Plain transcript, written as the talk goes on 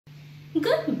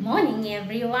Good morning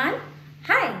everyone.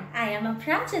 Hi, I am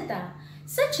Aparajita.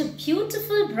 Such a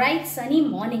beautiful bright sunny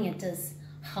morning it is.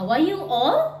 How are you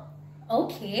all?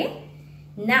 Okay.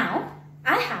 Now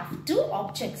I have two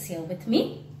objects here with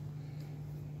me.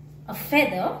 A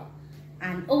feather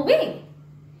and a wing.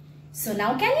 So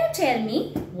now can you tell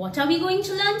me what are we going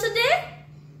to learn today?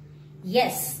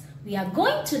 Yes, we are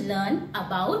going to learn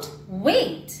about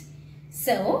weight.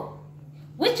 So,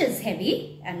 which is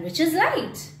heavy and which is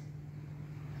light?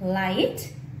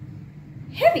 Light,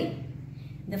 heavy.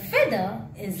 The feather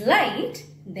is light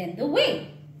than the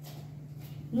wing.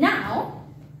 Now,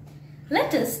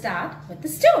 let us start with the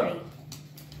story.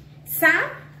 Sam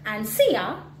and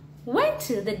Sia went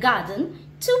to the garden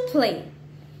to play.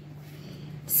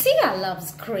 Sia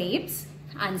loves grapes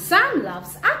and Sam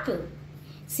loves apple.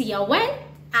 Sia went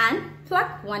and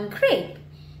plucked one grape.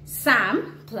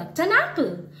 Sam plucked an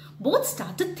apple. Both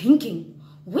started thinking,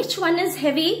 which one is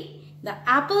heavy, the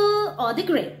apple or the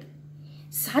grape?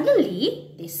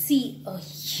 Suddenly, they see a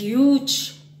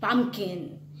huge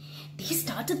pumpkin. They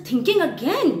started thinking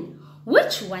again,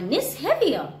 which one is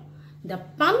heavier, the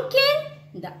pumpkin,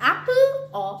 the apple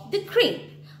or the grape?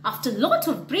 After a lot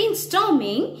of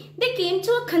brainstorming, they came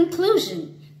to a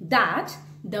conclusion that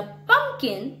the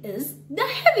pumpkin is the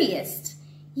heaviest.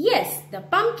 Yes, the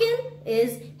pumpkin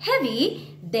is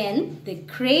heavy than the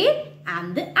grape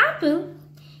and the apple.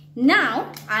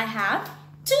 Now, I have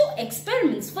two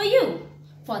experiments for you.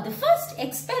 For the first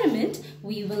experiment,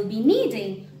 we will be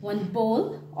needing one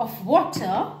bowl of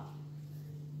water,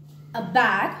 a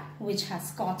bag which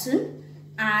has cotton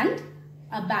and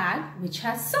a bag which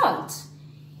has salt.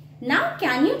 Now,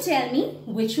 can you tell me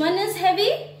which one is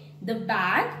heavy? The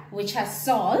bag which has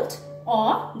salt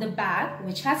or the bag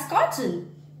which has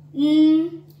cotton?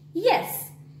 Yes,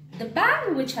 the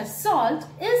bag which has salt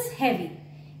is heavy.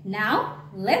 Now,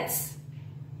 let's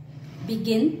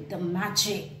begin the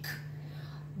magic.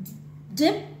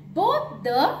 Dip both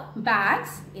the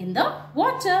bags in the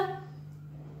water.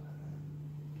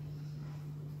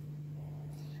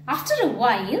 After a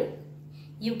while,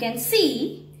 you can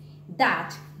see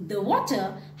that the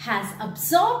water has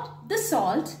absorbed the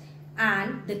salt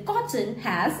and the cotton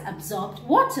has absorbed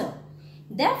water.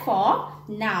 Therefore,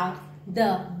 now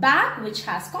the bag which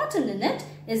has cotton in it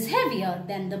is heavier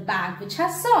than the bag which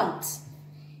has salt.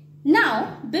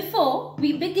 Now, before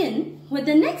we begin with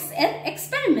the next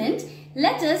experiment,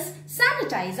 let us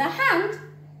sanitize our hand.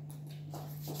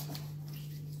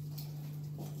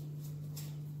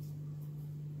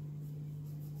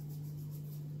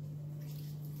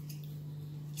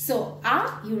 So,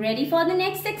 are you ready for the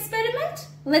next experiment?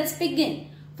 Let's begin.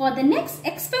 For the next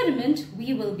experiment,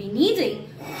 we will be needing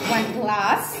one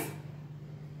glass,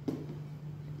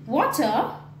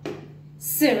 water,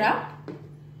 syrup,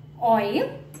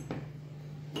 oil,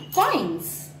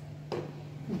 coins,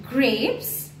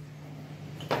 grapes,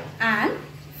 and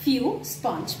few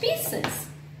sponge pieces.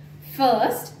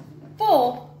 First,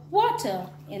 pour water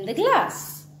in the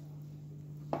glass.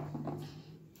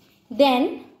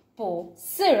 Then, pour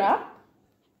syrup.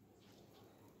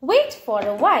 Wait for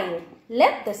a while.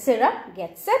 Let the syrup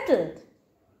get settled.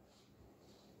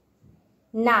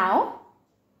 Now,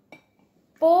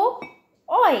 pour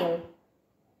oil.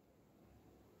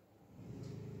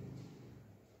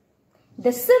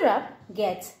 The syrup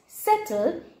gets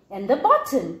settled in the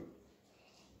bottom.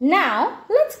 Now,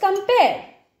 let's compare.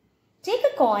 Take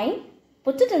a coin,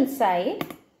 put it inside.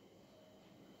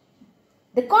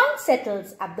 The coin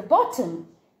settles at the bottom.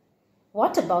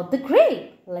 What about the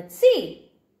grape? Let's see.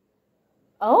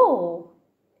 Oh,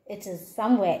 it is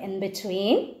somewhere in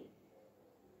between.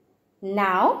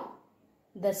 Now,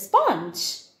 the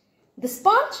sponge. The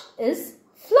sponge is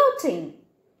floating.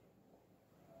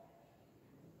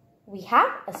 We have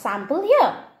a sample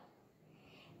here.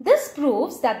 This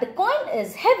proves that the coin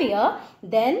is heavier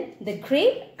than the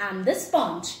grape and the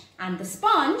sponge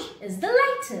is the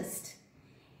lightest.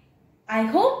 I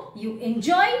hope you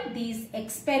enjoyed these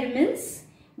experiments.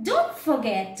 Don't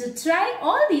forget to try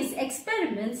all these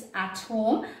experiments at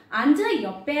home under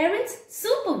your parents'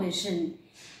 supervision.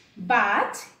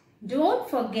 But don't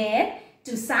forget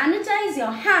to sanitize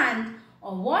your hand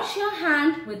or wash your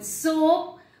hand with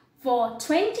soap for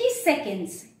 20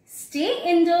 seconds. Stay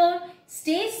indoor,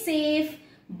 stay safe.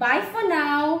 Bye for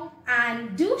now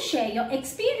and do share your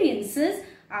experiences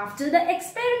after the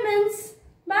experiments.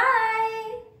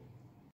 Bye.